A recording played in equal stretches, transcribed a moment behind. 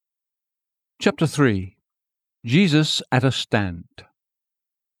Chapter 3. Jesus at a stand.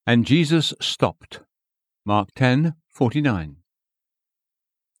 And Jesus stopped. Mark 10:49.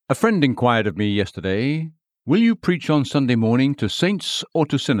 A friend inquired of me yesterday, "Will you preach on Sunday morning to saints or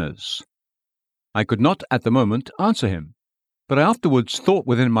to sinners?" I could not at the moment answer him, but I afterwards thought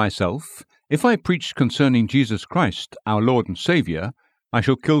within myself, if I preach concerning Jesus Christ, our Lord and Saviour, I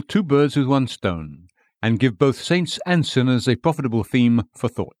shall kill two birds with one stone, and give both saints and sinners a profitable theme for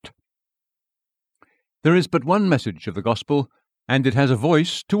thought. There is but one message of the gospel, and it has a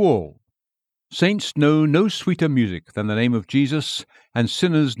voice to all. Saints know no sweeter music than the name of Jesus, and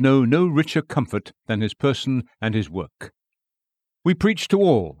sinners know no richer comfort than his person and his work. We preach to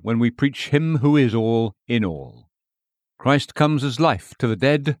all when we preach him who is all in all. Christ comes as life to the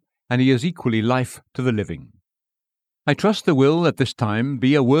dead, and he is equally life to the living. I trust there will at this time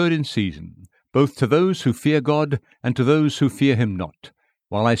be a word in season, both to those who fear God and to those who fear him not,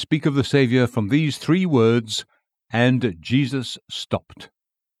 while I speak of the Saviour from these three words, and Jesus stopped.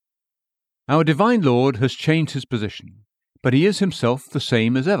 Our divine Lord has changed his position, but he is himself the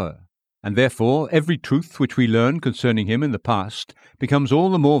same as ever, and therefore every truth which we learn concerning him in the past becomes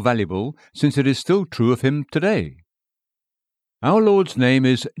all the more valuable since it is still true of him today. Our Lord's name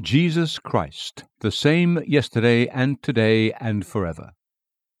is Jesus Christ, the same yesterday and today and forever.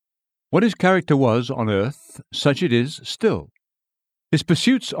 What his character was on earth, such it is still. His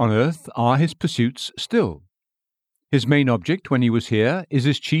pursuits on earth are his pursuits still. His main object when he was here is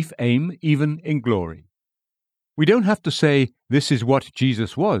his chief aim even in glory. We don't have to say, "This is what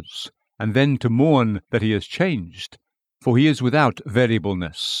Jesus was," and then to mourn that he has changed, for he is without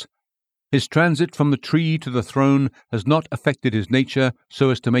variableness. His transit from the tree to the throne has not affected his nature so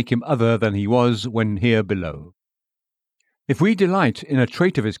as to make him other than he was when here below. If we delight in a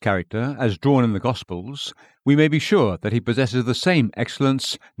trait of his character, as drawn in the Gospels, we may be sure that he possesses the same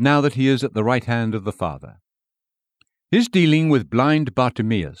excellence now that he is at the right hand of the Father. His dealing with blind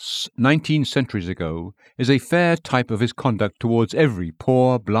Bartimaeus 19 centuries ago is a fair type of his conduct towards every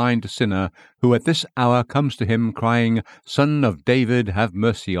poor blind sinner who at this hour comes to him crying, "Son of David, have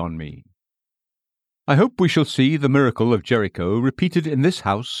mercy on me." I hope we shall see the miracle of Jericho repeated in this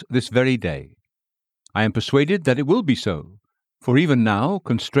house this very day. I am persuaded that it will be so, for even now,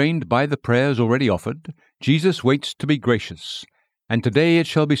 constrained by the prayers already offered, Jesus waits to be gracious, and today it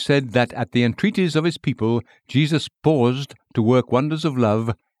shall be said that at the entreaties of his people Jesus paused to work wonders of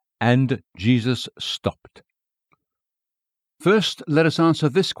love, and Jesus stopped. First, let us answer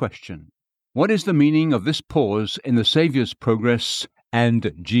this question. What is the meaning of this pause in the Saviour's progress,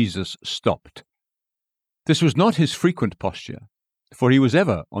 and Jesus stopped? This was not his frequent posture, for he was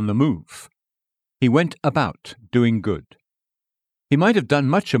ever on the move. He went about doing good. He might have done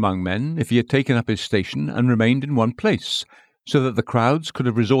much among men if he had taken up his station and remained in one place, so that the crowds could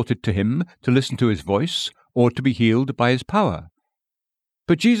have resorted to him to listen to his voice or to be healed by his power.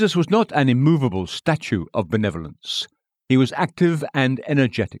 But Jesus was not an immovable statue of benevolence. He was active and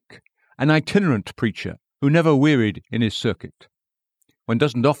energetic, an itinerant preacher who never wearied in his circuit. One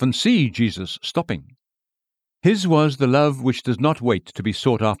doesn't often see Jesus stopping. His was the love which does not wait to be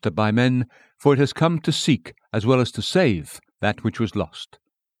sought after by men, for it has come to seek as well as to save that which was lost.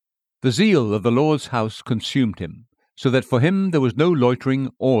 The zeal of the Lord's house consumed him, so that for him there was no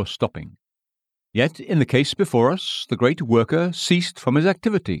loitering or stopping. Yet in the case before us, the great worker ceased from his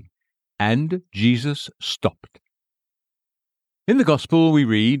activity, and Jesus stopped. In the Gospel we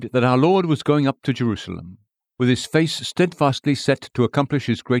read that our Lord was going up to Jerusalem, with his face steadfastly set to accomplish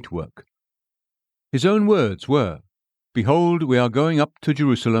his great work. His own words were, "Behold, we are going up to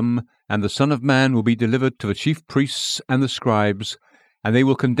Jerusalem, and the Son of Man will be delivered to the chief priests and the scribes, and they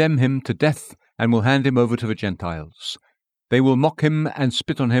will condemn him to death and will hand him over to the Gentiles. They will mock him and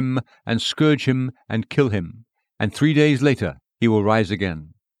spit on him and scourge him and kill him, and 3 days later he will rise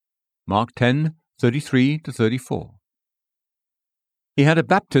again." Mark 10:33-34. He had a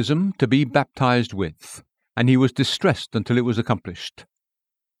baptism to be baptized with, and he was distressed until it was accomplished.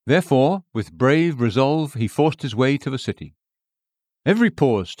 Therefore, with brave resolve, he forced his way to the city. Every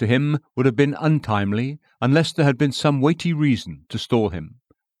pause to him would have been untimely unless there had been some weighty reason to stall him.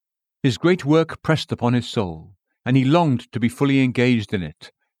 His great work pressed upon his soul, and he longed to be fully engaged in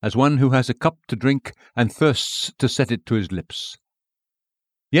it, as one who has a cup to drink and thirsts to set it to his lips.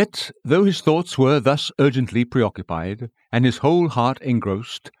 Yet, though his thoughts were thus urgently preoccupied, and his whole heart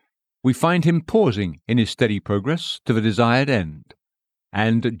engrossed, we find him pausing in his steady progress to the desired end.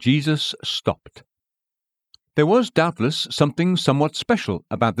 And Jesus stopped. There was doubtless something somewhat special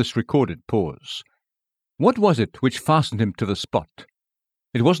about this recorded pause. What was it which fastened him to the spot?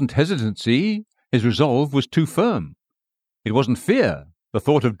 It wasn't hesitancy. His resolve was too firm. It wasn't fear. The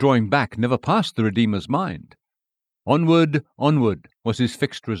thought of drawing back never passed the Redeemer's mind. Onward, onward was his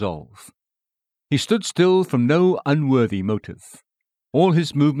fixed resolve. He stood still from no unworthy motive. All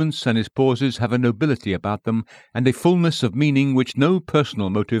his movements and his pauses have a nobility about them and a fullness of meaning which no personal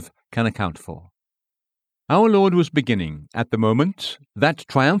motive can account for. Our Lord was beginning, at the moment, that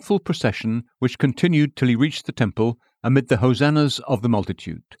triumphal procession which continued till he reached the temple amid the hosannas of the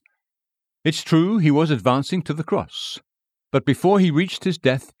multitude. It's true he was advancing to the cross, but before he reached his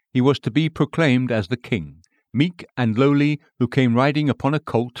death he was to be proclaimed as the King, meek and lowly, who came riding upon a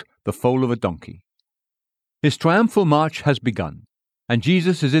colt, the foal of a donkey. His triumphal march has begun, and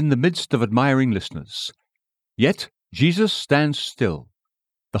Jesus is in the midst of admiring listeners. Yet Jesus stands still.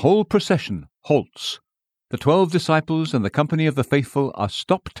 The whole procession halts. The 12 disciples and the company of the faithful are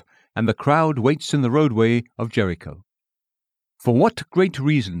stopped, and the crowd waits in the roadway of Jericho. For what great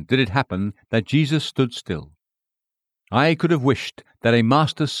reason did it happen that Jesus stood still? I could have wished that a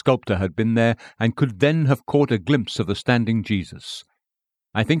master sculptor had been there and could then have caught a glimpse of the standing Jesus.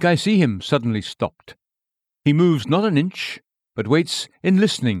 I think I see him suddenly stopped. He moves not an inch, but waits in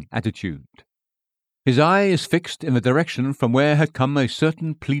listening attitude. His eye is fixed in the direction from where had come a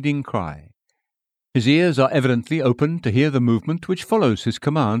certain pleading cry. His ears are evidently open to hear the movement which follows his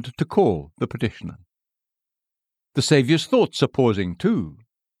command to call the petitioner. The Saviour's thoughts are pausing too.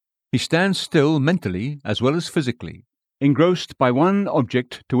 He stands still mentally as well as physically, engrossed by one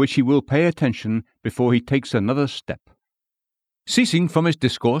object to which he will pay attention before he takes another step. Ceasing from his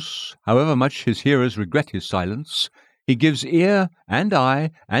discourse, however much his hearers regret his silence, he gives ear and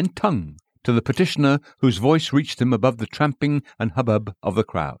eye and tongue to the petitioner whose voice reached him above the tramping and hubbub of the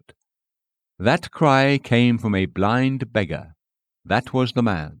crowd. That cry came from a blind beggar. That was the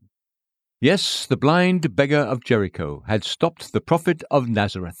man. Yes, the blind beggar of Jericho had stopped the prophet of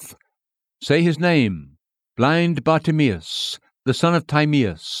Nazareth. Say his name. Blind Bartimaeus, the son of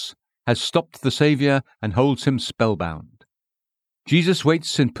Timaeus, has stopped the Saviour and holds him spellbound. Jesus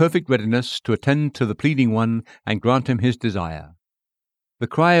waits in perfect readiness to attend to the pleading one and grant him his desire. The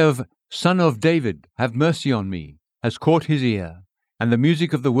cry of, "Son of David, have mercy on me," has caught his ear, and the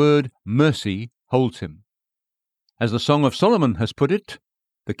music of the word mercy holds him. As the Song of Solomon has put it,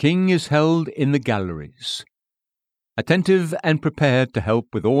 the king is held in the galleries. Attentive and prepared to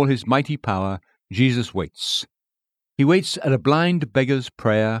help with all his mighty power, Jesus waits. He waits at a blind beggar's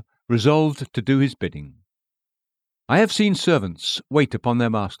prayer, resolved to do his bidding. I have seen servants wait upon their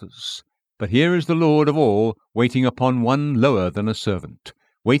masters, but here is the Lord of all waiting upon one lower than a servant,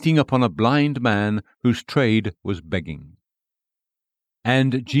 waiting upon a blind man whose trade was begging.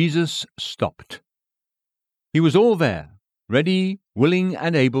 And Jesus stopped. He was all there, ready, willing,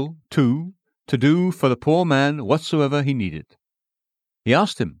 and able, to do for the poor man whatsoever he needed. He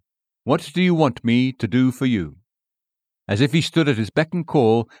asked him, "What do you want me to do for you?" As if he stood at his beck and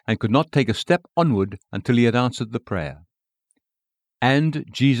call and could not take a step onward until he had answered the prayer. And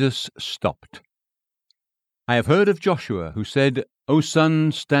Jesus stopped. I have heard of Joshua, who said, "O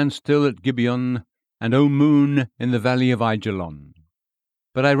sun, stand still at Gibeon, and O moon, in the valley of Ajalon."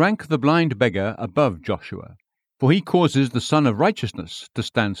 But I rank the blind beggar above Joshua, for he causes the Sun of Righteousness to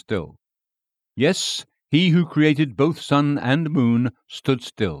stand still. Yes, he who created both sun and moon stood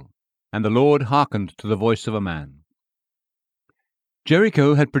still, and the Lord hearkened to the voice of a man.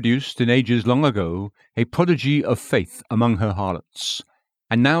 Jericho had produced, in ages long ago, a prodigy of faith among her harlots,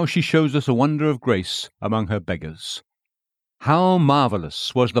 and now she shows us a wonder of grace among her beggars. How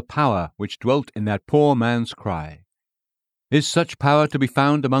marvellous was the power which dwelt in that poor man's cry! Is such power to be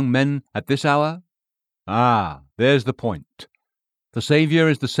found among men at this hour? Ah, there's the point. The Saviour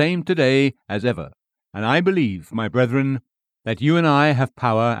is the same today as ever, and I believe, my brethren, that you and I have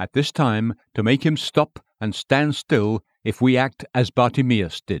power at this time to make him stop and stand still if we act as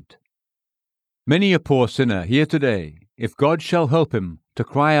Bartimaeus did. Many a poor sinner here today, if God shall help him to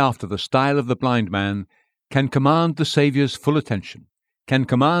cry after the style of the blind man, can command the Saviour's full attention, can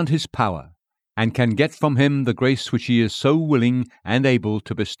command his power, and can get from him the grace which he is so willing and able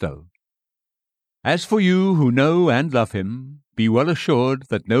to bestow. As for you who know and love him, be well assured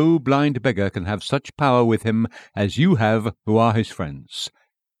that no blind beggar can have such power with him as you have who are his friends.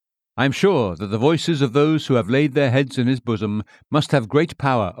 I am sure that the voices of those who have laid their heads in his bosom must have great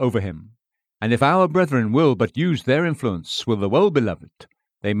power over him, and if our brethren will but use their influence with the well-beloved,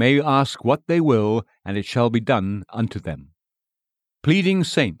 they may ask what they will, and it shall be done unto them. Pleading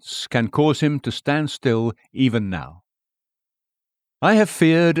saints can cause him to stand still even now. I have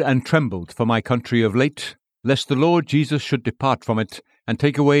feared and trembled for my country of late, lest the Lord Jesus should depart from it and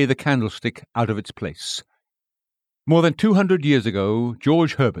take away the candlestick out of its place. More than 200 years ago,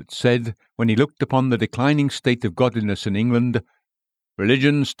 George Herbert said, when he looked upon the declining state of godliness in England,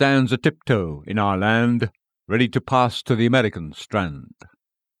 Religion stands a tiptoe in our land, ready to pass to the American strand.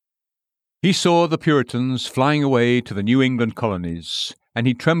 He saw the Puritans flying away to the New England colonies, and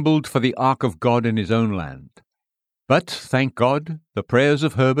he trembled for the ark of God in his own land. But, thank God, the prayers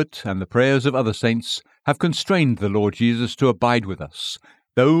of Herbert and the prayers of other saints have constrained the Lord Jesus to abide with us,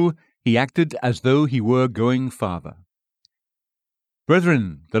 though he acted as though he were going farther.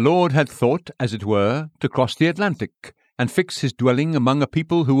 Brethren, the Lord had thought, as it were, to cross the Atlantic and fix his dwelling among a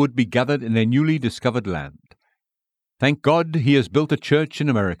people who would be gathered in a newly discovered land. Thank God he has built a church in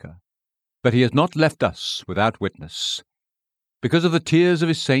America, but he has not left us without witness. Because of the tears of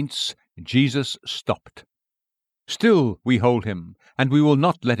his saints, Jesus stopped. Still we hold him, and we will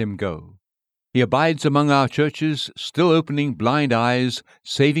not let him go. He abides among our churches, still opening blind eyes,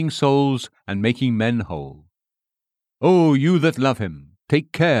 saving souls, and making men whole. O you that love him,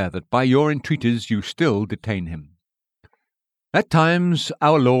 take care that by your entreaties you still detain him. At times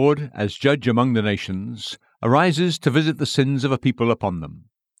our Lord, as judge among the nations, arises to visit the sins of a people upon them.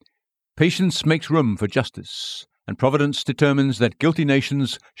 Patience makes room for justice, and providence determines that guilty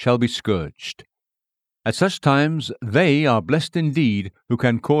nations shall be scourged. At such times they are blessed indeed who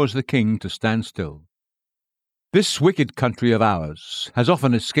can cause the king to stand still. This wicked country of ours has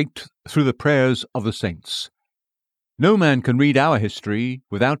often escaped through the prayers of the saints. No man can read our history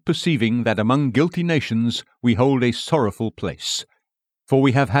without perceiving that among guilty nations we hold a sorrowful place, for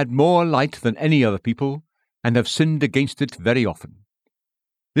we have had more light than any other people, and have sinned against it very often.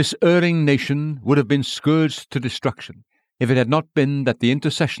 This erring nation would have been scourged to destruction, if it had not been that the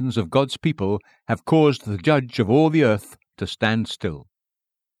intercessions of God's people have caused the Judge of all the earth to stand still.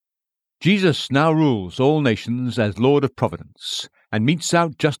 Jesus now rules all nations as Lord of Providence, and metes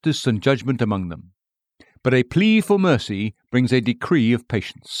out justice and judgment among them. But a plea for mercy brings a decree of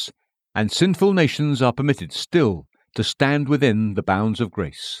patience, and sinful nations are permitted still to stand within the bounds of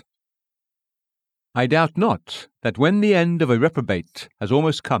grace. I doubt not that when the end of a reprobate has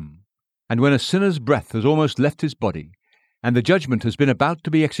almost come, and when a sinner's breath has almost left his body, and the judgment has been about to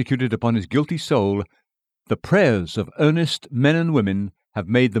be executed upon his guilty soul, the prayers of earnest men and women have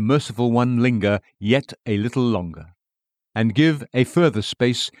made the merciful one linger yet a little longer, and give a further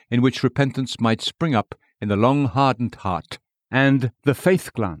space in which repentance might spring up in the long-hardened heart, and the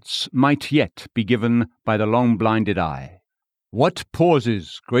faith-glance might yet be given by the long-blinded eye. What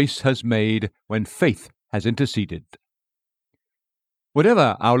pauses grace has made when faith has interceded!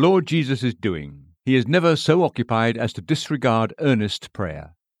 Whatever our Lord Jesus is doing, he is never so occupied as to disregard earnest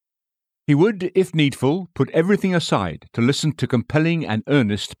prayer. He would, if needful, put everything aside to listen to compelling and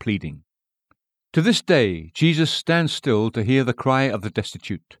earnest pleading. To this day, Jesus stands still to hear the cry of the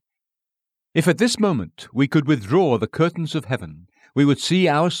destitute. If at this moment we could withdraw the curtains of heaven, we would see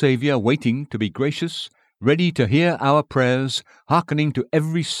our Saviour waiting to be gracious, ready to hear our prayers, hearkening to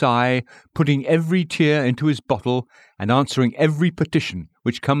every sigh, putting every tear into his bottle, and answering every petition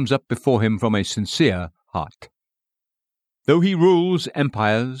which comes up before him from a sincere heart. Though he rules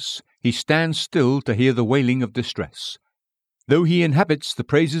empires, he stands still to hear the wailing of distress. Though he inhabits the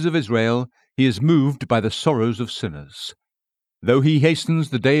praises of Israel, he is moved by the sorrows of sinners. Though he hastens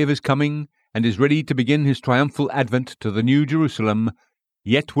the day of his coming, and is ready to begin his triumphal advent to the New Jerusalem,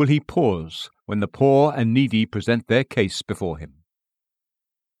 yet will he pause when the poor and needy present their case before him.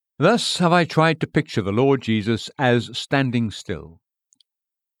 Thus have I tried to picture the Lord Jesus as standing still.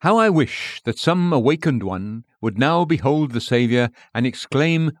 How I wish that some awakened one would now behold the Saviour and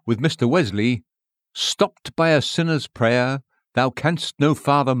exclaim with Mr. Wesley, "Stopped by a sinner's prayer, thou canst no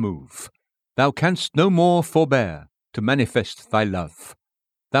farther move. Thou canst no more forbear to manifest thy love.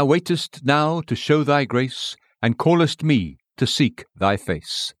 Thou waitest now to show thy grace, and callest me to seek thy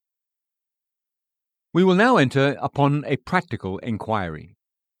face." We will now enter upon a practical inquiry.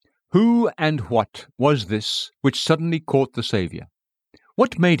 Who and what was this which suddenly caught the Saviour?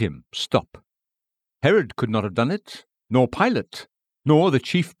 What made him stop? Herod could not have done it, nor Pilate, nor the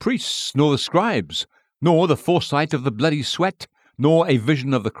chief priests, nor the scribes, nor the foresight of the bloody sweat, nor a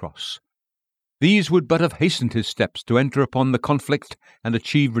vision of the cross. These would but have hastened his steps to enter upon the conflict and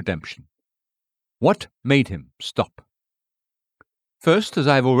achieve redemption. What made him stop? First, as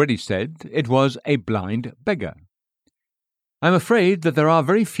I have already said, it was a blind beggar. I am afraid that there are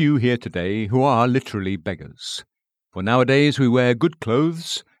very few here today who are literally beggars, for nowadays we wear good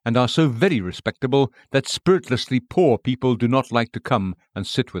clothes and are so very respectable that spiritlessly poor people do not like to come and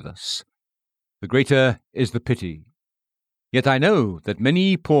sit with us. The greater is the pity. Yet I know that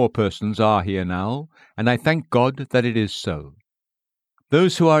many poor persons are here now, and I thank God that it is so.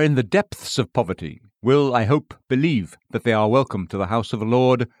 Those who are in the depths of poverty will, I hope, believe that they are welcome to the house of the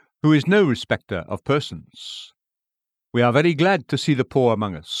Lord, who is no respecter of persons. We are very glad to see the poor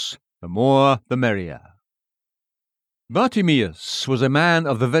among us. The more, the merrier. Bartimaeus was a man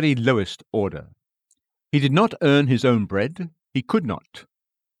of the very lowest order. He did not earn his own bread. He could not.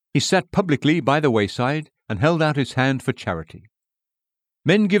 He sat publicly by the wayside and held out his hand for charity.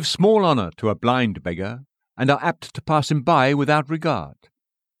 Men give small honour to a blind beggar, and are apt to pass him by without regard.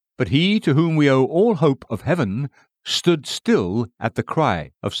 But he, to whom we owe all hope of heaven, stood still at the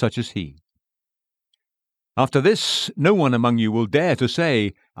cry of such as he. After this, no one among you will dare to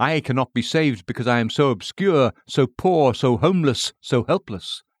say, I cannot be saved because I am so obscure, so poor, so homeless, so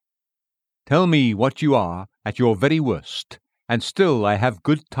helpless. Tell me what you are at your very worst, and still I have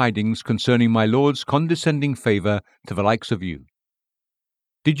good tidings concerning my Lord's condescending favour to the likes of you.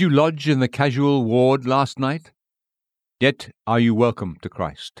 Did you lodge in the casual ward last night? Yet are you welcome to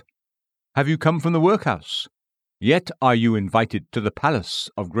Christ. Have you come from the workhouse? Yet are you invited to the palace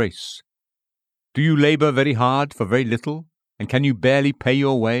of grace. Do you labour very hard for very little, and can you barely pay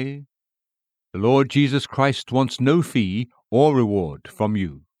your way? The Lord Jesus Christ wants no fee or reward from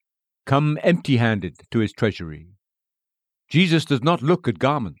you. Come empty-handed to his treasury. Jesus does not look at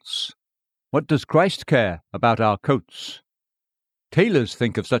garments. What does Christ care about our coats? Tailors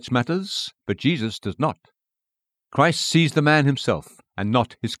think of such matters, but Jesus does not. Christ sees the man himself, and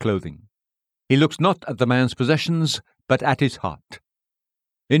not his clothing. He looks not at the man's possessions, but at his heart.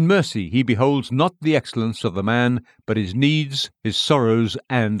 In mercy he beholds not the excellence of the man, but his needs, his sorrows,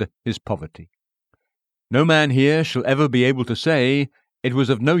 and his poverty. No man here shall ever be able to say, It was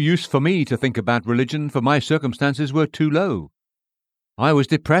of no use for me to think about religion, for my circumstances were too low. I was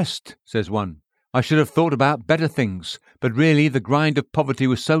depressed, says one. I should have thought about better things, but really the grind of poverty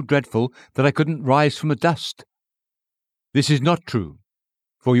was so dreadful that I couldn't rise from the dust. This is not true,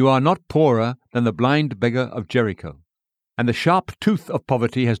 for you are not poorer than the blind beggar of Jericho, and the sharp tooth of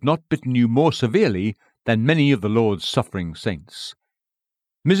poverty has not bitten you more severely than many of the Lord's suffering saints.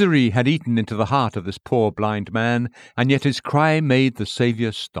 Misery had eaten into the heart of this poor blind man, and yet his cry made the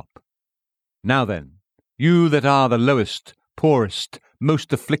Saviour stop. Now then, you that are the lowest, poorest,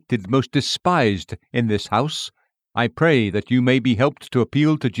 most afflicted, most despised in this house, I pray that you may be helped to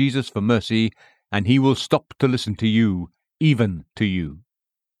appeal to Jesus for mercy, and he will stop to listen to you, even to you.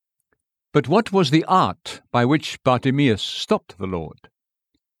 But what was the art by which Bartimaeus stopped the Lord?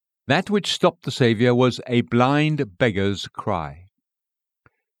 That which stopped the Saviour was a blind beggar's cry.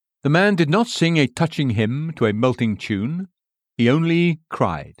 The man did not sing a touching hymn to a melting tune. He only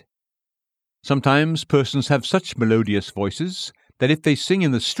cried. Sometimes persons have such melodious voices that if they sing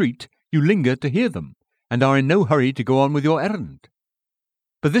in the street, you linger to hear them, and are in no hurry to go on with your errand.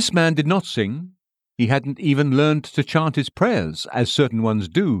 But this man did not sing. He hadn't even learned to chant his prayers, as certain ones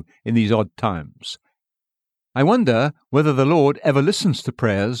do in these odd times. I wonder whether the Lord ever listens to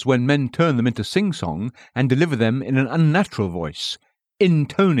prayers when men turn them into sing-song and deliver them in an unnatural voice.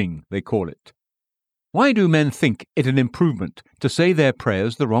 Intoning, they call it. Why do men think it an improvement to say their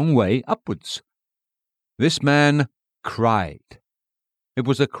prayers the wrong way upwards? This man cried. It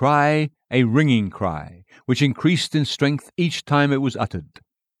was a cry, a ringing cry, which increased in strength each time it was uttered.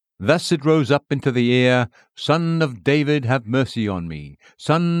 Thus it rose up into the ear, Son of David, have mercy on me.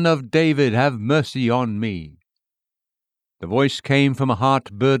 Son of David, have mercy on me. The voice came from a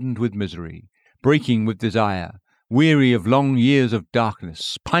heart burdened with misery, breaking with desire, weary of long years of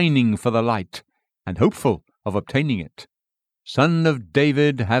darkness, pining for the light, and hopeful of obtaining it. Son of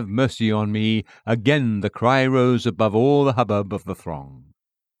David, have mercy on me. Again the cry rose above all the hubbub of the throng.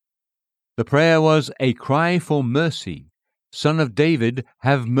 The prayer was a cry for mercy. Son of David,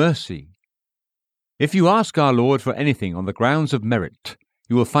 have mercy. If you ask our Lord for anything on the grounds of merit,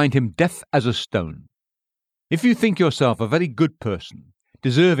 you will find him deaf as a stone. If you think yourself a very good person,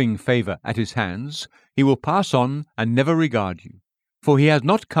 deserving favour at his hands, he will pass on and never regard you, for he has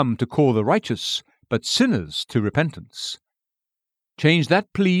not come to call the righteous, but sinners to repentance. Change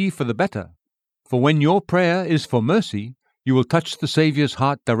that plea for the better, for when your prayer is for mercy, you will touch the Saviour's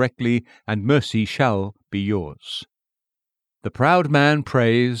heart directly, and mercy shall be yours. The proud man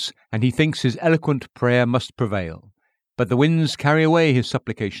prays, and he thinks his eloquent prayer must prevail, but the winds carry away his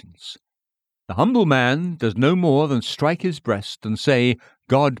supplications. The humble man does no more than strike his breast and say,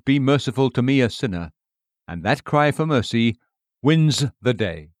 God be merciful to me a sinner, and that cry for mercy wins the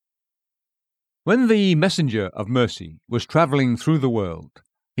day. When the messenger of mercy was travelling through the world,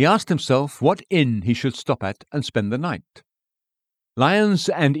 he asked himself what inn he should stop at and spend the night. Lions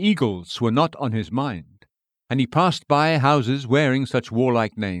and eagles were not on his mind, and he passed by houses wearing such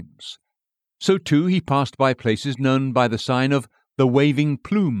warlike names. So too he passed by places known by the sign of the Waving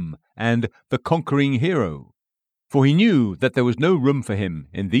Plume and the Conquering Hero, for he knew that there was no room for him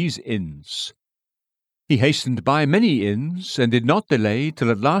in these inns. He hastened by many inns, and did not delay,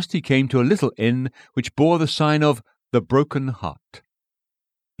 till at last he came to a little inn which bore the sign of the Broken Heart.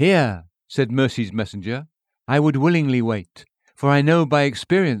 "Here," said Mercy's messenger, "I would willingly wait, for I know by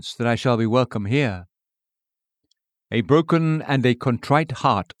experience that I shall be welcome here. A broken and a contrite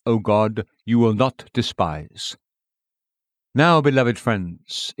heart, O God, you will not despise." Now, beloved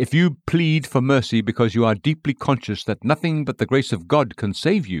friends, if you plead for mercy because you are deeply conscious that nothing but the grace of God can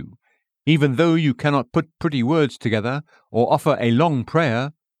save you, even though you cannot put pretty words together or offer a long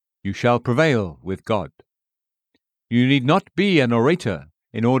prayer, you shall prevail with God. You need not be an orator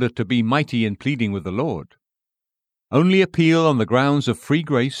in order to be mighty in pleading with the Lord. Only appeal on the grounds of free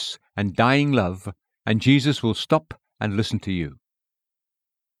grace and dying love, and Jesus will stop and listen to you.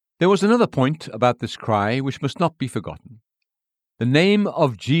 There was another point about this cry which must not be forgotten. The name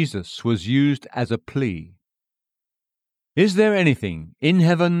of Jesus was used as a plea. Is there anything, in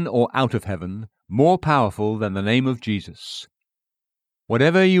heaven or out of heaven, more powerful than the name of Jesus?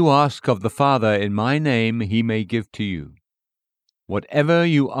 Whatever you ask of the Father in my name, he may give to you. Whatever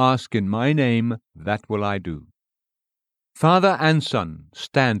you ask in my name, that will I do. Father and Son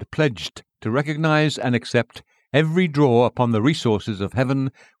stand pledged to recognize and accept every draw upon the resources of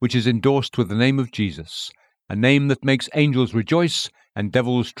heaven which is endorsed with the name of Jesus, a name that makes angels rejoice and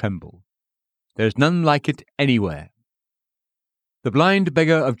devils tremble. There is none like it anywhere. The blind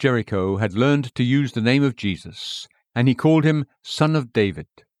beggar of Jericho had learned to use the name of Jesus, and he called him Son of David,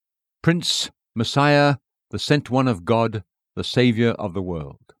 Prince, Messiah, the sent one of God, the Saviour of the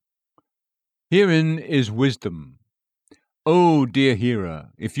world. Herein is wisdom. Oh, dear hearer,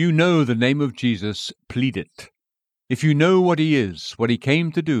 if you know the name of Jesus, plead it. If you know what he is, what he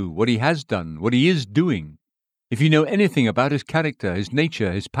came to do, what he has done, what he is doing, if you know anything about his character, his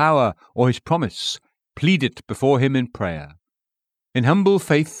nature, his power, or his promise, plead it before him in prayer. In humble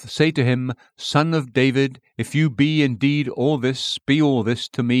faith say to him, Son of David, if you be indeed all this, be all this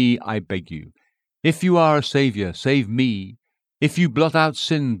to me, I beg you. If you are a Saviour, save me. If you blot out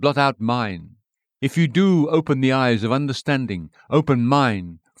sin, blot out mine. If you do open the eyes of understanding, open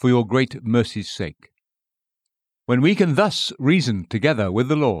mine, for your great mercy's sake. When we can thus reason together with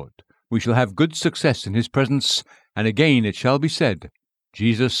the Lord, we shall have good success in his presence, and again it shall be said,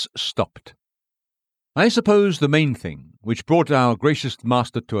 Jesus stopped. I suppose the main thing which brought our gracious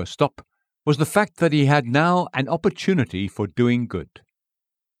Master to a stop was the fact that he had now an opportunity for doing good.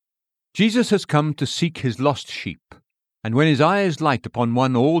 Jesus has come to seek his lost sheep, and when his eyes light upon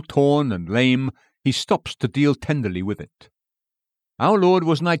one all torn and lame, he stops to deal tenderly with it. Our Lord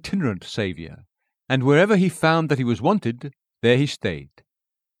was an itinerant Saviour, and wherever he found that he was wanted, there he stayed.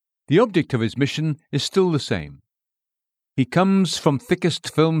 The object of his mission is still the same. He comes from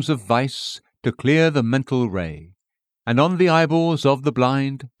thickest films of vice to clear the mental ray, and on the eyeballs of the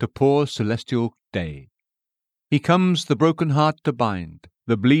blind to pour celestial day. He comes the broken heart to bind,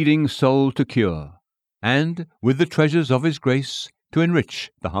 the bleeding soul to cure, and, with the treasures of his grace, to enrich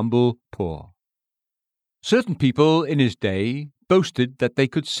the humble poor. Certain people in his day boasted that they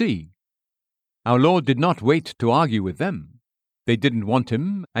could see. Our Lord did not wait to argue with them. They didn't want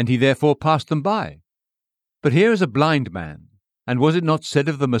him, and he therefore passed them by. But here is a blind man, and was it not said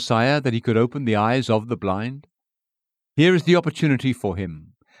of the Messiah that he could open the eyes of the blind? Here is the opportunity for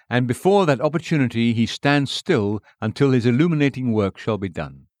him, and before that opportunity he stands still until his illuminating work shall be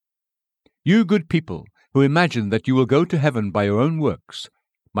done. You good people who imagine that you will go to heaven by your own works,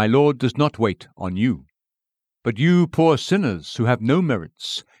 my Lord does not wait on you. But you poor sinners who have no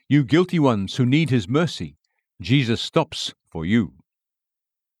merits, you guilty ones who need his mercy, Jesus stops for you.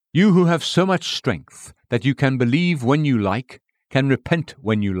 You who have so much strength that you can believe when you like, can repent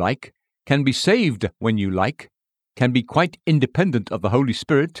when you like, can be saved when you like, can be quite independent of the Holy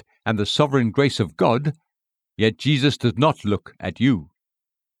Spirit and the sovereign grace of God, yet Jesus does not look at you.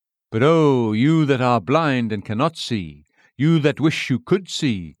 But oh, you that are blind and cannot see, you that wish you could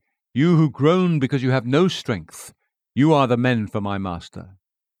see, you who groan because you have no strength, you are the men for my Master.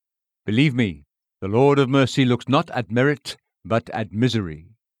 Believe me, the Lord of mercy looks not at merit, but at misery.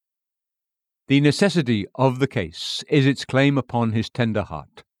 The necessity of the case is its claim upon his tender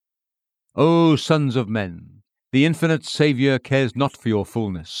heart. O sons of men, the infinite Saviour cares not for your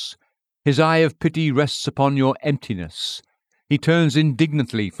fullness. His eye of pity rests upon your emptiness. He turns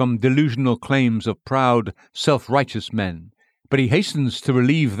indignantly from delusional claims of proud, self-righteous men, but he hastens to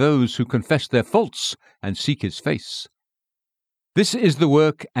relieve those who confess their faults and seek his face. This is the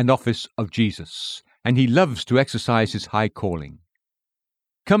work and office of Jesus, and he loves to exercise his high calling.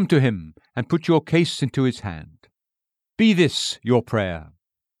 Come to him and put your case into his hand. Be this your prayer.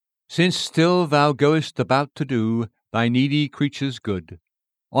 Since still thou goest about to do thy needy creatures good,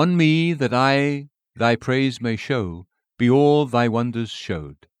 on me that I thy praise may show, be all thy wonders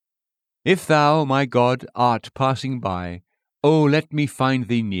showed. If thou, my God, art passing by, O let me find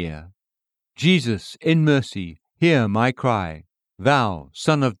thee near. Jesus, in mercy, hear my cry. Thou,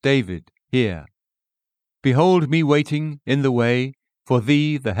 Son of David, hear. Behold me waiting in the way, for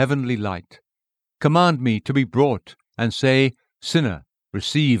thee the heavenly light. Command me to be brought, and say, Sinner,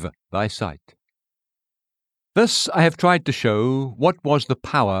 receive thy sight. Thus I have tried to show what was the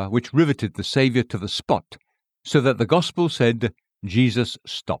power which riveted the Saviour to the spot, so that the Gospel said, Jesus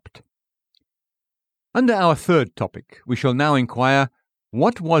stopped. Under our third topic, we shall now inquire,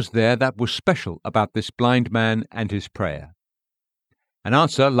 what was there that was special about this blind man and his prayer? An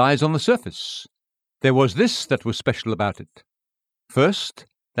answer lies on the surface. There was this that was special about it. First,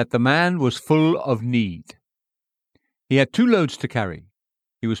 that the man was full of need. He had 2 loads to carry.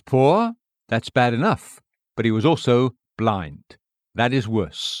 He was poor, that's bad enough, but he was also blind. That is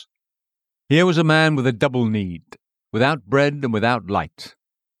worse. Here was a man with a double need, without bread and without light,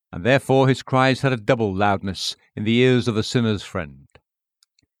 and therefore his cries had a double loudness in the ears of the sinner's friend.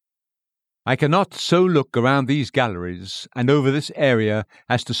 I cannot so look around these galleries and over this area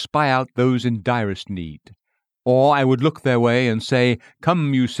as to spy out those in direst need, or I would look their way and say,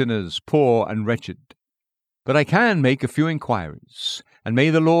 Come, you sinners, poor and wretched. But I can make a few inquiries, and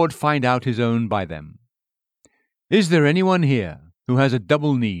may the Lord find out his own by them. Is there anyone here who has a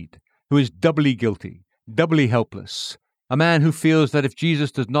double need, who is doubly guilty, doubly helpless, a man who feels that if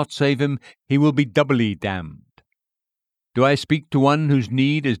Jesus does not save him, he will be doubly damned? Do I speak to one whose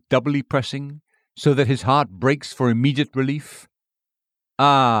need is doubly pressing, so that his heart breaks for immediate relief?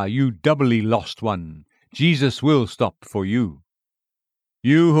 Ah, you doubly lost one, Jesus will stop for you.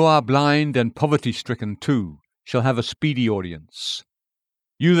 You who are blind and poverty-stricken too shall have a speedy audience.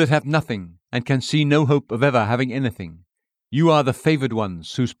 You that have nothing and can see no hope of ever having anything, you are the favoured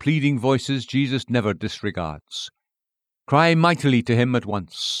ones whose pleading voices Jesus never disregards. Cry mightily to him at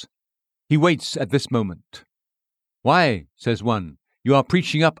once. He waits at this moment. Why, says one, you are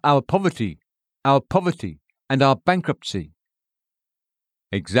preaching up our poverty, and our bankruptcy.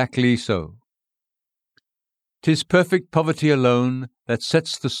 Exactly so. 'Tis perfect poverty alone that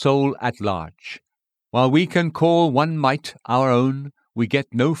sets the soul at large. While we can call one mite our own, we get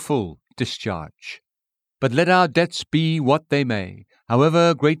no full discharge. But let our debts be what they may,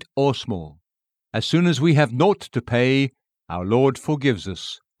 however great or small, as soon as we have naught to pay, our Lord forgives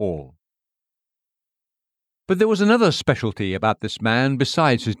us all. But there was another specialty about this man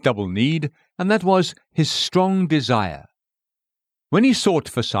besides his double need, and that was his strong desire. When he sought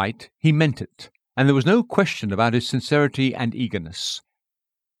for sight, he meant it, and there was no question about his sincerity and eagerness.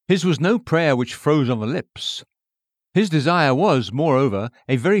 His was no prayer which froze on the lips. His desire was, moreover,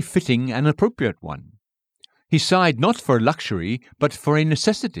 a very fitting and appropriate one. He sighed not for a luxury, but for a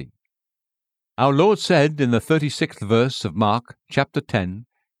necessity. Our Lord said in the 36th verse of Mark, chapter 10,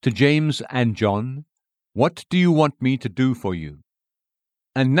 to James and John, What do you want me to do for you?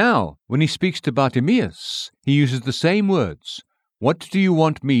 And now, when he speaks to Bartimaeus, he uses the same words, What do you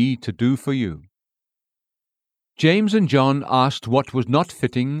want me to do for you? James and John asked what was not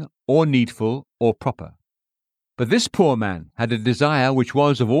fitting or needful or proper. But this poor man had a desire which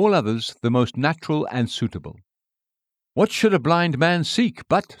was of all others the most natural and suitable. What should a blind man seek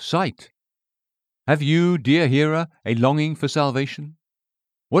but sight? Have you, dear hearer, a longing for salvation?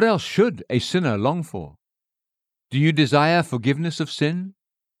 What else should a sinner long for? Do you desire forgiveness of sin?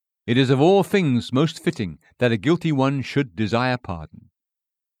 It is of all things most fitting that a guilty one should desire pardon.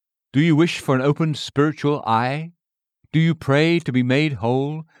 Do you wish for an opened spiritual eye? Do you pray to be made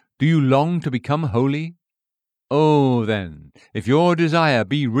whole? Do you long to become holy? Oh, then, if your desire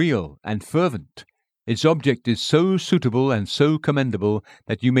be real and fervent, its object is so suitable and so commendable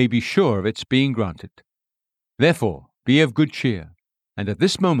that you may be sure of its being granted. Therefore, be of good cheer, and at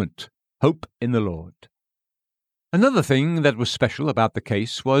this moment hope in the Lord. Another thing that was special about the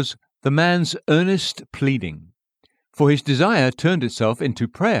case was the man's earnest pleading, for his desire turned itself into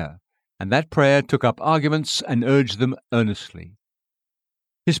prayer, and that prayer took up arguments and urged them earnestly.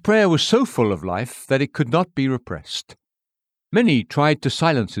 His prayer was so full of life that it could not be repressed. Many tried to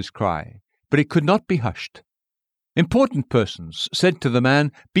silence his cry, but it could not be hushed. Important persons said to the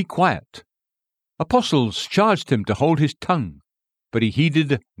man, Be quiet. Apostles charged him to hold his tongue, but he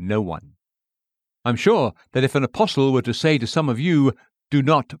heeded no one. I'm sure that if an apostle were to say to some of you, Do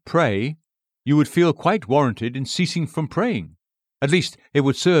not pray, you would feel quite warranted in ceasing from praying. At least it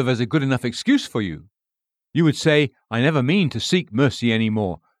would serve as a good enough excuse for you. You would say, I never mean to seek mercy any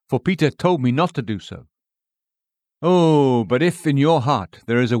more, for Peter told me not to do so. Oh, but if in your heart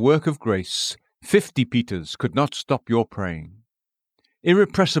there is a work of grace, 50 Peters could not stop your praying.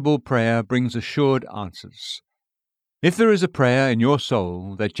 Irrepressible prayer brings assured answers. If there is a prayer in your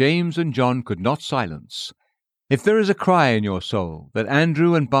soul that James and John could not silence, if there is a cry in your soul that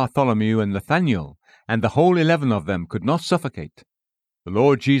Andrew and Bartholomew and Nathanael and the whole 11 of them could not suffocate, the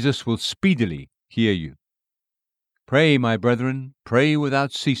Lord Jesus will speedily hear you. Pray, my brethren, pray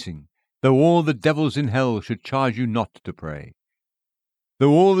without ceasing, though all the devils in hell should charge you not to pray.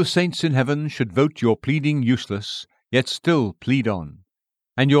 Though all the saints in heaven should vote your pleading useless, yet still plead on,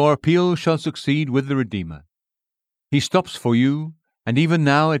 and your appeal shall succeed with the Redeemer. He stops for you, and even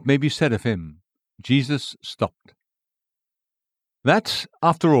now it may be said of him, Jesus stopped. That,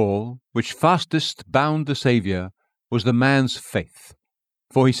 after all, which fastest bound the Saviour was the man's faith,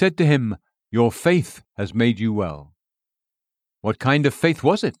 for he said to him, Your faith has made you well. What kind of faith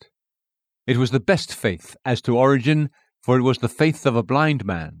was it? It was the best faith as to origin, for it was the faith of a blind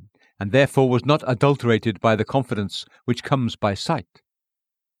man, and therefore was not adulterated by the confidence which comes by sight.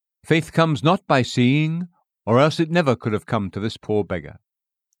 Faith comes not by seeing, or else it never could have come to this poor beggar.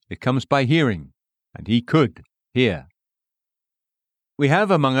 It comes by hearing, and he could hear. We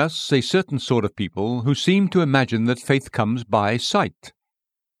have among us a certain sort of people who seem to imagine that faith comes by sight.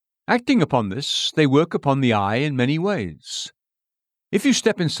 Acting upon this, they work upon the eye in many ways. If you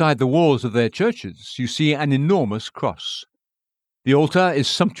step inside the walls of their churches, you see an enormous cross. The altar is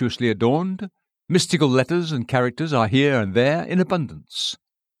sumptuously adorned. Mystical letters and characters are here and there in abundance.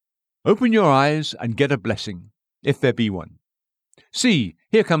 Open your eyes and get a blessing, if there be one. See,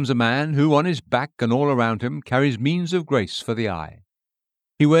 here comes a man who on his back and all around him carries means of grace for the eye.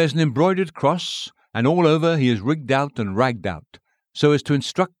 He wears an embroidered cross, and all over he is rigged out and ragged out, so as to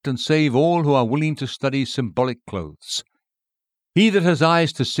instruct and save all who are willing to study symbolic clothes. He that has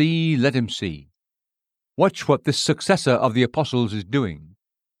eyes to see, let him see. Watch what this successor of the apostles is doing.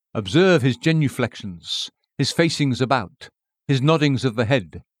 Observe his genuflections, his facings about, his noddings of the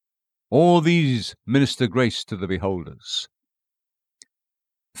head. All these minister grace to the beholders.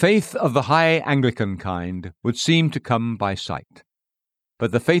 Faith of the high Anglican kind would seem to come by sight.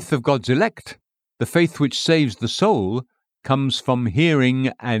 But the faith of God's elect, the faith which saves the soul, comes from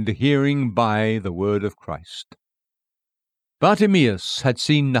hearing, and hearing by the word of Christ. Bartimaeus had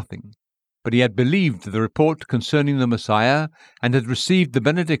seen nothing, but he had believed the report concerning the Messiah, and had received the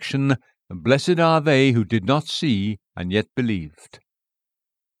benediction, Blessed are they who did not see, and yet believed.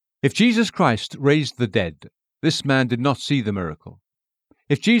 If Jesus Christ raised the dead, this man did not see the miracle.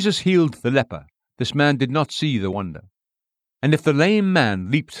 If Jesus healed the leper, this man did not see the wonder. And if the lame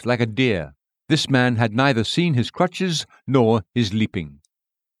man leaped like a deer, this man had neither seen his crutches nor his leaping.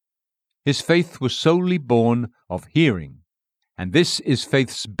 His faith was solely born of hearing, and this is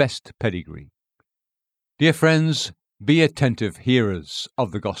faith's best pedigree. Dear friends, be attentive hearers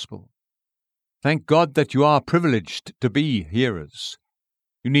of the gospel. Thank God that you are privileged to be hearers.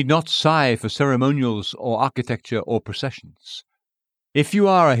 You need not sigh for ceremonials or architecture or processions. If you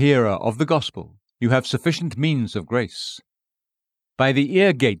are a hearer of the gospel, you have sufficient means of grace. By the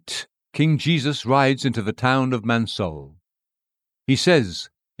ear gate, King Jesus rides into the town of Mansoul. He says,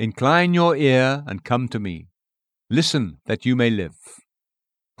 Incline your ear and come to me. Listen that you may live.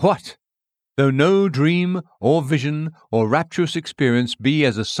 What? Though no dream or vision or rapturous experience be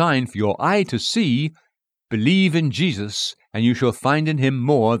as a sign for your eye to see, believe in Jesus, and you shall find in him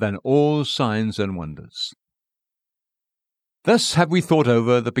more than all signs and wonders. Thus have we thought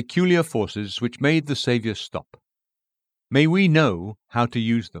over the peculiar forces which made the Saviour stop. May we know how to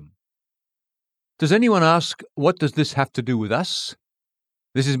use them. Does anyone ask, what does this have to do with us?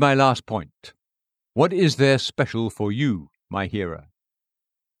 This is my last point. What is there special for you, my hearer?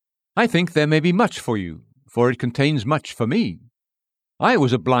 I think there may be much for you, for it contains much for me. I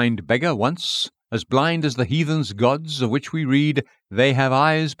was a blind beggar once, as blind as the heathens' gods of which we read, They have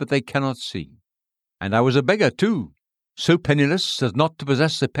eyes, but they cannot see. And I was a beggar too, so penniless as not to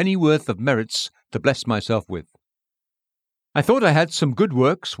possess a pennyworth of merits to bless myself with. I thought I had some good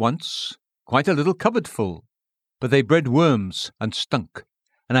works once, quite a little cupboard full, but they bred worms and stunk,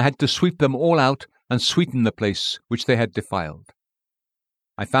 and I had to sweep them all out and sweeten the place which they had defiled.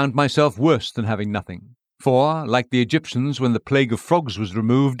 I found myself worse than having nothing, for, like the Egyptians when the plague of frogs was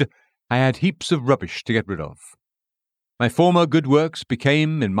removed, I had heaps of rubbish to get rid of. My former good works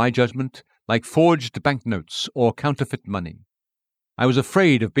became, in my judgment, like forged banknotes or counterfeit money. I was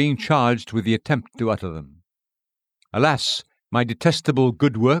afraid of being charged with the attempt to utter them. Alas, my detestable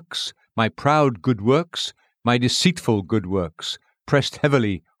good works, my proud good works, my deceitful good works, pressed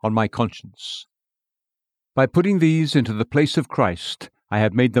heavily on my conscience. By putting these into the place of Christ, I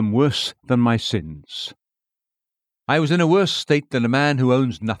had made them worse than my sins. I was in a worse state than a man who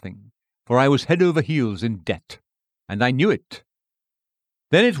owns nothing, for I was head over heels in debt, and I knew it.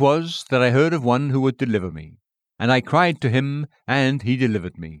 Then it was that I heard of one who would deliver me, and I cried to him, and he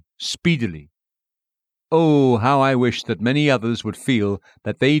delivered me, speedily. Oh, how I wish that many others would feel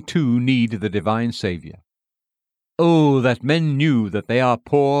that they too need the divine Saviour. Oh, that men knew that they are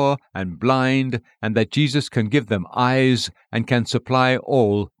poor and blind, and that Jesus can give them eyes and can supply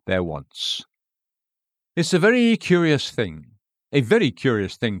all their wants. It's a very curious thing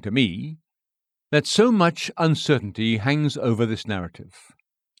to me, that so much uncertainty hangs over this narrative.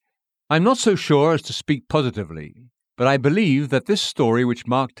 I'm not so sure as to speak positively, but I believe that this story which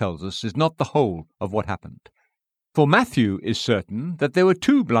Mark tells us is not the whole of what happened. For Matthew is certain that there were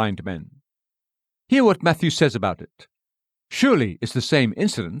 2 blind men. Hear what Matthew says about it. Surely it's the same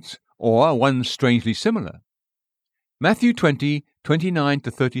incident, or one strangely similar. Matthew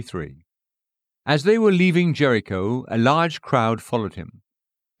 20:29-33. As they were leaving Jericho, a large crowd followed him.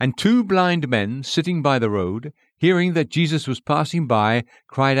 And 2 blind men sitting by the road, hearing that Jesus was passing by,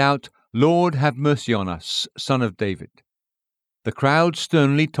 cried out, "Lord, have mercy on us, Son of David." The crowd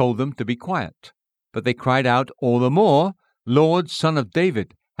sternly told them to be quiet, but they cried out all the more, "Lord, Son of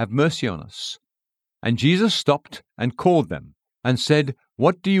David, have mercy on us." And Jesus stopped and called them, and said,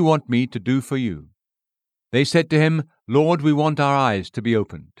 "What do you want me to do for you?" They said to him, "Lord, we want our eyes to be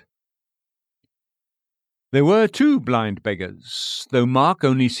opened." There were 2 blind beggars, though Mark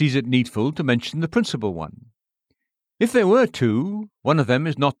only sees it needful to mention the principal one. If there were 2, one of them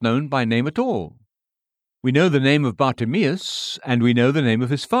is not known by name at all. We know the name of Bartimaeus, and we know the name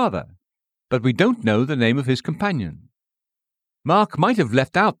of his father, but we don't know the name of his companion. Mark might have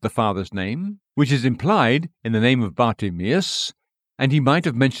left out the father's name, which is implied in the name of Bartimaeus, and he might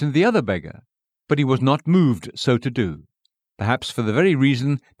have mentioned the other beggar, but he was not moved so to do, perhaps for the very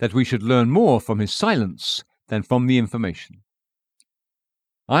reason that we should learn more from his silence than from the information.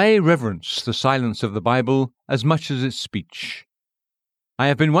 I reverence the silence of the Bible as much as its speech. I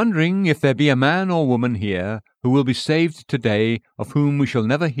have been wondering if there be a man or woman here who will be saved today of whom we shall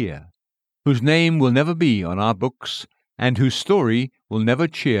never hear, whose name will never be on our books, and whose story will never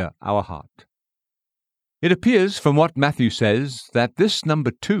cheer our heart. It appears from what Matthew says that this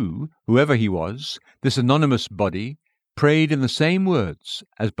number 2, whoever he was, this anonymous body, prayed in the same words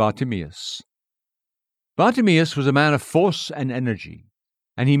as Bartimaeus. Bartimaeus was a man of force and energy,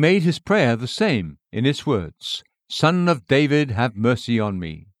 and he made his prayer the same in its words, "Son of David, have mercy on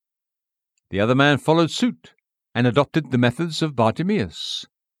me." The other man followed suit and adopted the methods of Bartimaeus.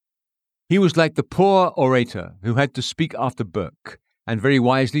 He was like the poor orator who had to speak after Burke, and very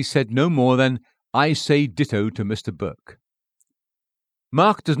wisely said no more than, "I say ditto to Mr. Burke."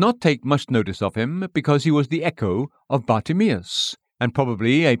 Mark does not take much notice of him because he was the echo of Bartimaeus, and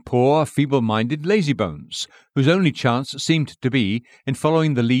probably a poor, feeble-minded lazybones, whose only chance seemed to be in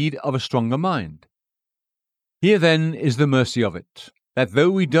following the lead of a stronger mind. Here, then, is the mercy of it, that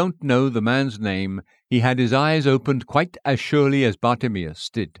though we don't know the man's name, he had his eyes opened quite as surely as Bartimaeus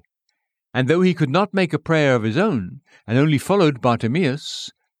did. And though he could not make a prayer of his own, and only followed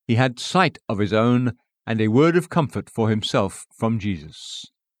Bartimaeus, he had sight of his own, and a word of comfort for himself from Jesus.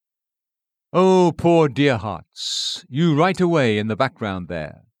 Oh, poor dear hearts, you right away in the background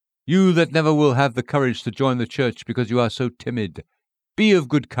there, you that never will have the courage to join the church because you are so timid, be of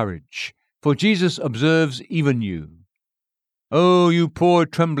good courage, for Jesus observes even you. Oh, you poor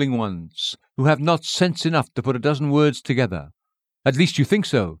trembling ones, who have not sense enough to put a dozen words together. At least you think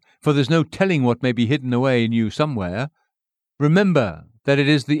so, for there's no telling what may be hidden away in you somewhere. Remember that it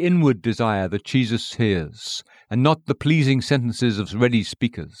is the inward desire that Jesus hears, and not the pleasing sentences of ready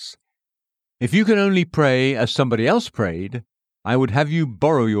speakers. If you can only pray as somebody else prayed, I would have you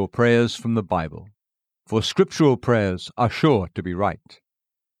borrow your prayers from the Bible, for scriptural prayers are sure to be right.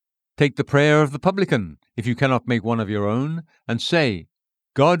 Take the prayer of the publican, if you cannot make one of your own, and say,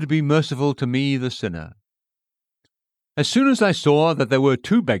 "God be merciful to me the sinner." As soon as I saw that there were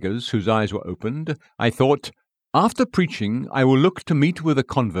 2 beggars whose eyes were opened, I thought, after preaching I will look to meet with a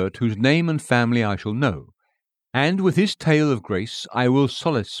convert whose name and family I shall know, and with his tale of grace I will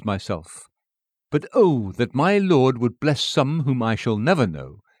solace myself. But oh, that my Lord would bless some whom I shall never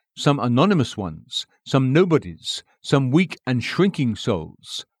know, some anonymous ones, some nobodies, some weak and shrinking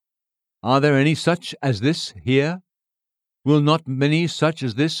souls. Are there any such as this here? Will not many such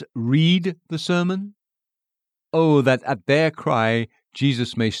as this read the sermon? Oh, that at their cry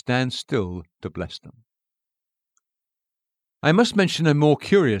Jesus may stand still to bless them. I must mention a more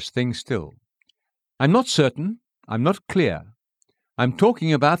curious thing still. I'm not certain, I'm not clear. I'm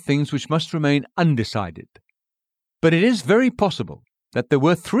talking about things which must remain undecided. But it is very possible that there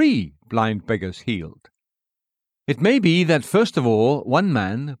were 3 blind beggars healed. It may be that first of all one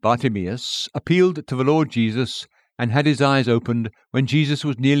man, Bartimaeus, appealed to the Lord Jesus and had his eyes opened when Jesus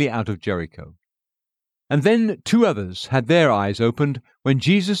was nearly out of Jericho. And then 2 others had their eyes opened when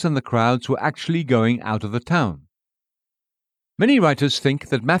Jesus and the crowds were actually going out of the town. Many writers think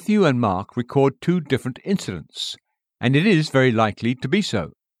that Matthew and Mark record 2 different incidents, and it is very likely to be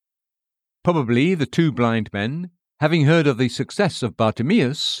so. Probably the 2 blind men, having heard of the success of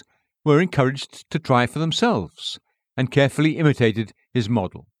Bartimaeus, were encouraged to try for themselves, and carefully imitated his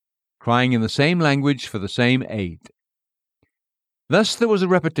model, crying in the same language for the same aid. Thus there was a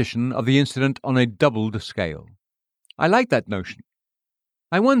repetition of the incident on a doubled scale. I like that notion.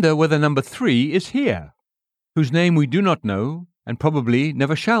 I wonder whether number 3 is here, whose name we do not know, and probably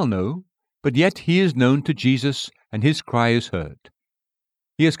never shall know, but yet he is known to Jesus, and his cry is heard.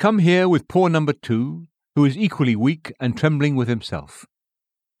 He has come here with poor number 2, who is equally weak and trembling with himself.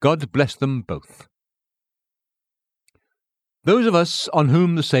 God bless them both. Those of us on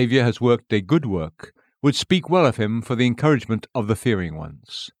whom the Saviour has worked a good work would speak well of him for the encouragement of the fearing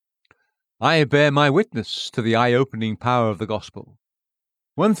ones. I bear my witness to the eye-opening power of the gospel.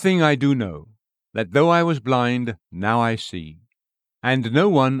 One thing I do know, that though I was blind, now I see, and no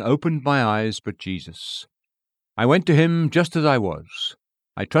one opened my eyes but Jesus. I went to him just as I was.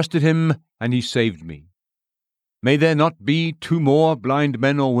 I trusted him, and he saved me. May there not be 2 more blind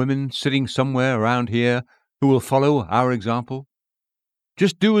men or women sitting somewhere around here who will follow our example?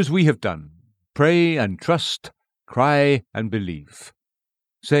 Just do as we have done. Pray and trust, cry and believe.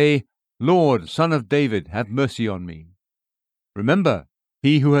 Say, Lord, Son of David, have mercy on me. Remember,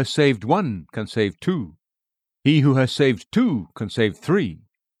 he who has saved 1 can save 2. He who has saved 2 can save 3.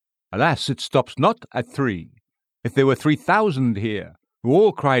 Alas, it stops not at 3. If there were 3,000 here, who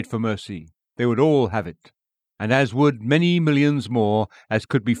all cried for mercy, they would all have it, and as would many millions more as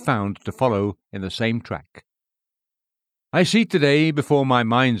could be found to follow in the same track. I see today before my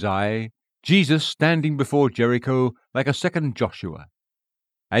mind's eye Jesus standing before Jericho like a second Joshua.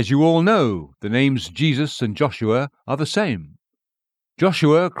 As you all know, the names Jesus and Joshua are the same.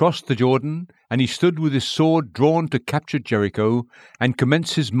 Joshua crossed the Jordan, and he stood with his sword drawn to capture Jericho and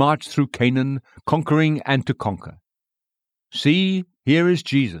commence his march through Canaan, conquering and to conquer. See, here is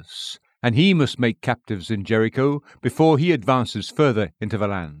Jesus, and he must make captives in Jericho before he advances further into the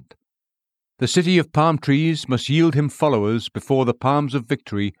land. The city of palm trees must yield him followers before the palms of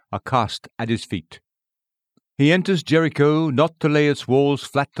victory are cast at his feet. He enters Jericho not to lay its walls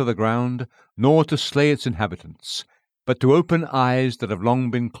flat to the ground, nor to slay its inhabitants, but to open eyes that have long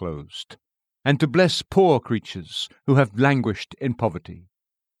been closed, and to bless poor creatures who have languished in poverty.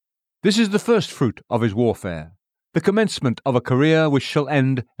 This is the first fruit of his warfare, the commencement of a career which shall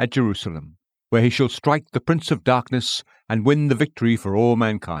end at Jerusalem, where he shall strike the Prince of Darkness and win the victory for all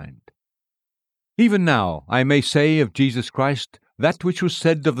mankind. Even now I may say of Jesus Christ that which was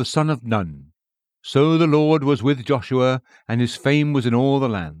said of the Son of Nun. So the Lord was with Joshua, and his fame was in all the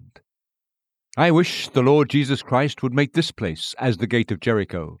land. I wish the Lord Jesus Christ would make this place as the gate of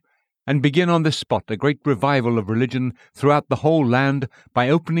Jericho, and begin on this spot a great revival of religion throughout the whole land by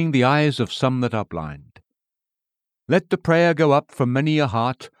opening the eyes of some that are blind. Let the prayer go up from many a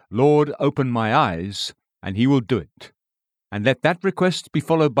heart, Lord, open my eyes, and he will do it. And let that request be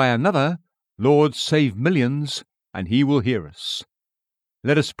followed by another, Lord, save millions, and he will hear us.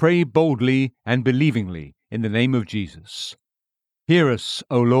 Let us pray boldly and believingly in the name of Jesus. Hear us,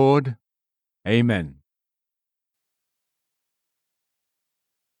 O Lord. Amen.